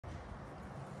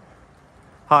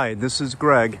Hi, this is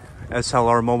Greg,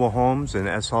 SLR Mobile Homes and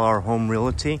SLR Home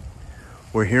Realty.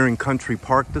 We're here in Country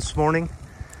Park this morning.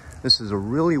 This is a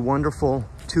really wonderful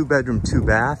 2-bedroom,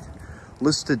 2-bath,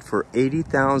 listed for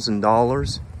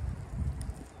 $80,000.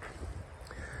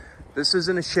 This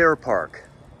isn't a share park.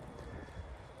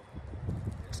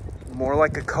 More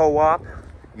like a co-op.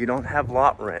 You don't have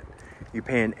lot rent. You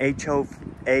pay an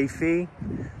HOA fee.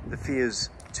 The fee is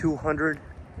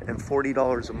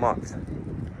 $240 a month.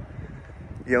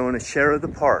 You own a share of the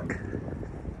park.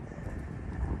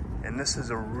 And this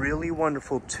is a really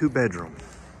wonderful 2-bedroom,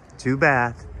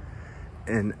 2-bath,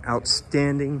 in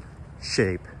outstanding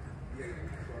shape.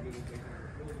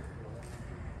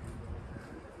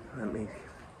 Let me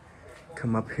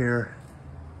come up here.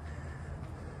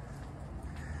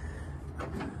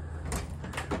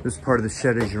 This part of the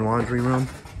shed is your laundry room.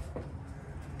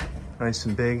 Nice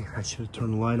and big. I should have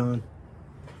turned the light on.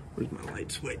 Where's my light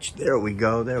switch? There we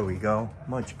go, there we go.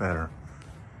 Much better.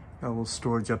 Got a little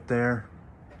storage up there.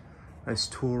 Nice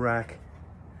tool rack.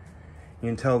 You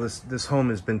can tell this home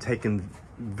has been taken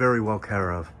very well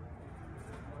care of.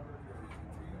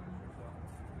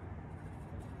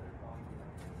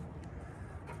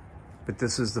 But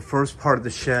this is the first part of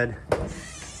the shed.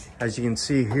 As you can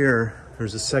see here,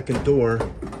 there's a second door.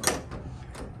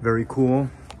 Very cool.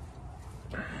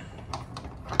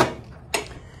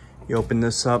 You open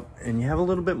this up and you have a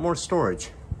little bit more storage.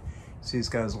 See, he's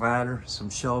got his ladder, some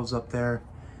shelves up there,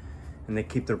 and they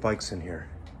keep their bikes in here.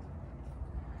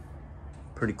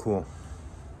 Pretty cool.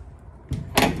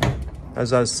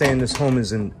 As I was saying, this home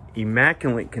is in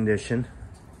immaculate condition.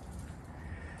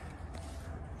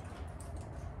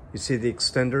 You see the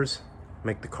extenders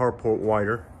make the carport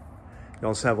wider. You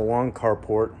also have a long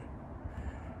carport.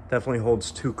 Definitely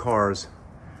holds 2 cars.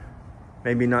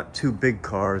 Maybe not 2 big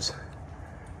cars.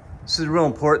 This is real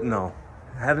important though.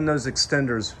 Having those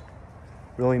extenders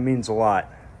really means a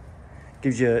lot.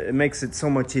 It makes it so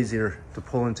much easier to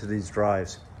pull into these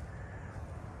drives.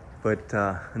 But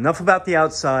enough about the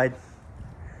outside.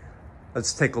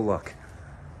 Let's take a look.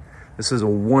 This is a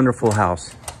wonderful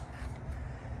house.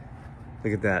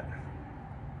 Look at that.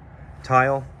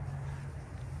 Tile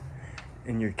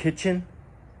in your kitchen,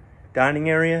 dining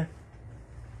area.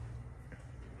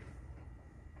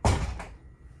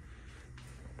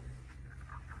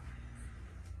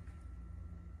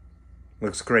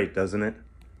 Looks great, doesn't it?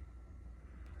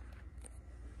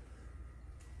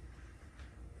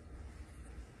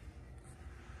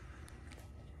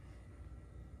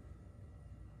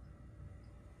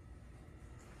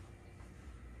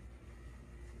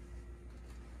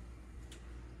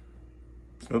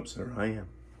 Oops, there I am.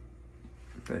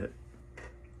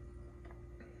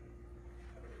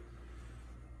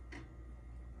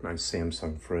 Nice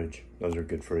Samsung fridge. Those are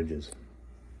good fridges.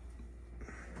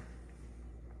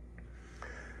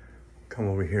 Come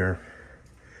over here.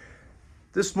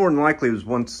 This more than likely was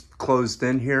once closed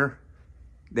in here.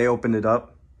 They opened it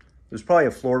up. There's probably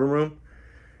a Florida room.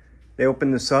 They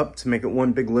opened this up to make it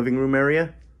one big living room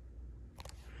area.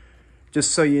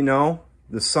 Just so you know,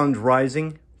 the sun's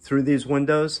rising through these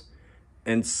windows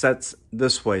and sets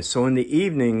this way. So in the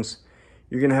evenings,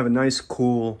 you're gonna have a nice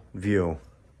cool view.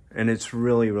 And it's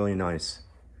really, really nice.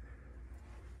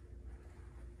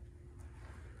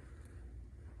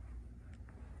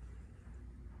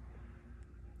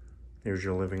 Here's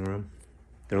your living room.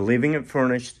 They're leaving it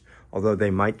furnished, although they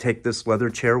might take this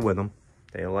leather chair with them.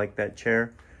 They like that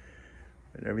chair.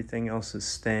 But everything else is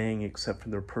staying except for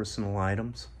their personal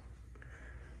items.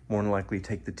 More than likely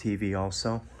take the TV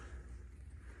also.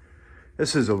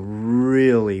 This is a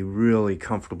really, really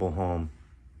comfortable home.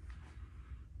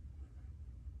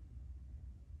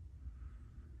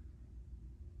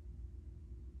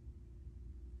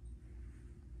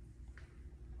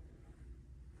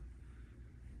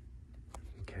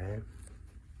 Okay.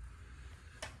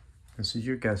 This is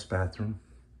your guest bathroom.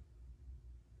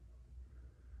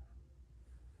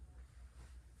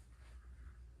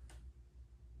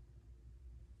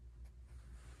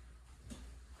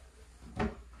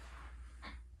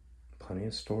 Plenty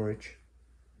of storage.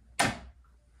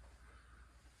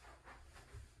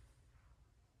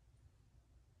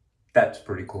 That's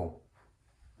pretty cool.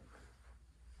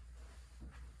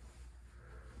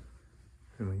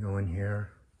 And we go in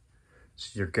here.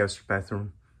 This is your guest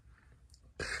bathroom.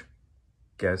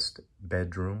 Guest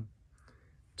bedroom.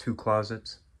 2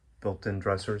 closets, built-in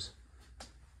dressers.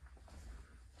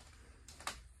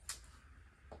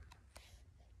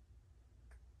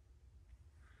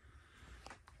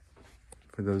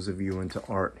 For those of you into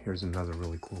art, here's another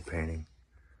really cool painting.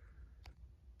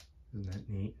 Isn't that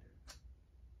neat?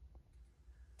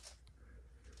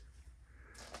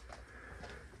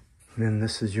 And then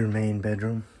this is your main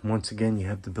bedroom. Once again, you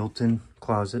have the built-in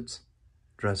closets,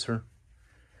 dresser,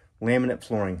 laminate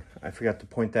flooring. I forgot to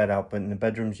point that out, but in the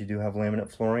bedrooms you do have laminate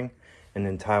flooring and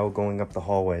then tile going up the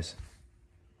hallways.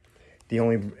 The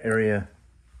only area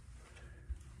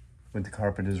with the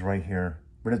carpet is right here,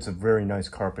 but it's a very nice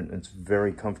carpet and it's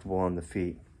very comfortable on the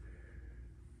feet.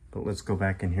 But let's go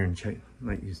back in here and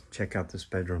let you check out this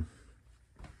bedroom.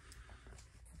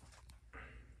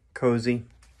 Cozy,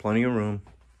 plenty of room.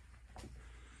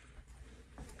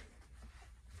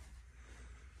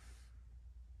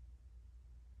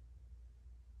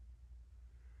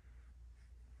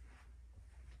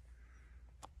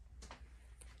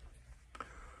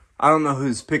 I don't know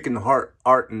who's picking the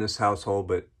art in this household,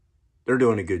 but they're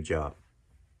doing a good job.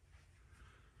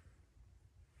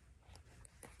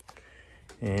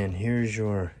 And here's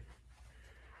your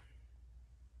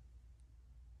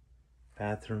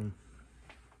bathroom.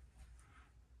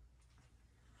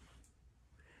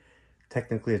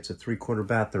 Technically, it's a 3/4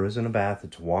 bath. There isn't a bath.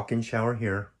 It's a walk-in shower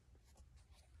here.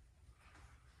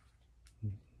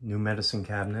 New medicine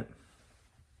cabinet.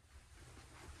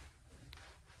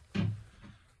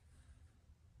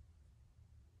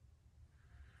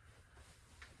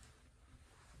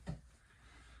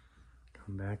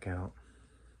 Come back out.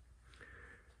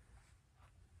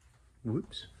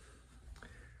 Whoops.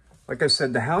 Like I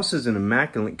said, the house is in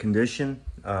immaculate condition.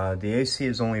 The AC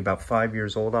is only about 5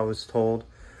 years old, I was told.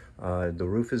 The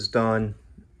roof is done.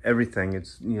 Everything.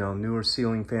 It's, you know, newer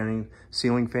ceiling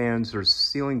fans. There's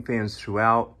ceiling fans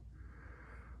throughout.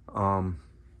 5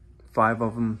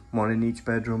 of them, 1 in each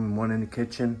bedroom and 1 in the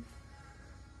kitchen.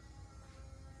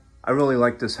 I really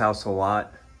like this house a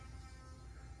lot.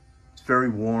 It's very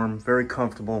warm, very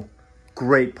comfortable.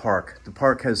 Great park. The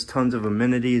park has tons of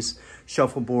amenities,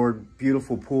 shuffleboard,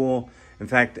 beautiful pool. In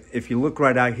fact, if you look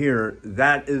right out here,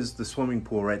 that is the swimming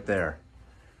pool right there.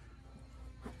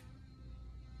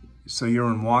 So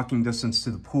you're in walking distance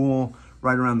to the pool.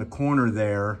 Right around the corner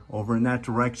there, over in that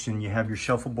direction, you have your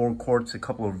shuffleboard courts, a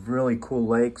couple of really cool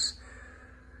lakes.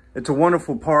 It's a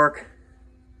wonderful park.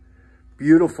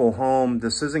 Beautiful home.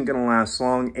 This isn't going to last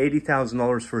long.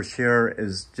 $80,000 for a share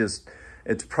is just,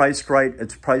 it's priced right.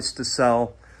 It's priced to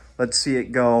sell. Let's see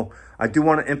it go. I do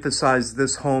want to emphasize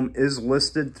this home is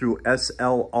listed through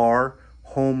SLR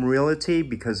Home Realty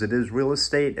because it is real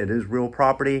estate. It is real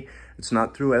property. It's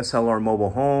not through SLR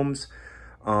Mobile Homes.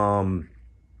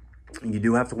 You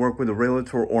do have to work with a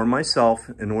realtor or myself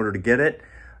in order to get it.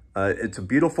 It's a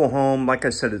beautiful home. Like I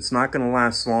said, it's not going to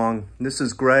last long. This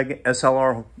is Greg,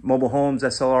 SLR Mobile Homes,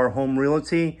 SLR Home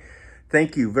Realty.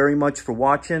 Thank you very much for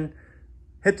watching.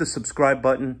 Hit the subscribe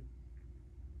button.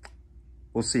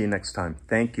 We'll see you next time.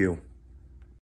 Thank you.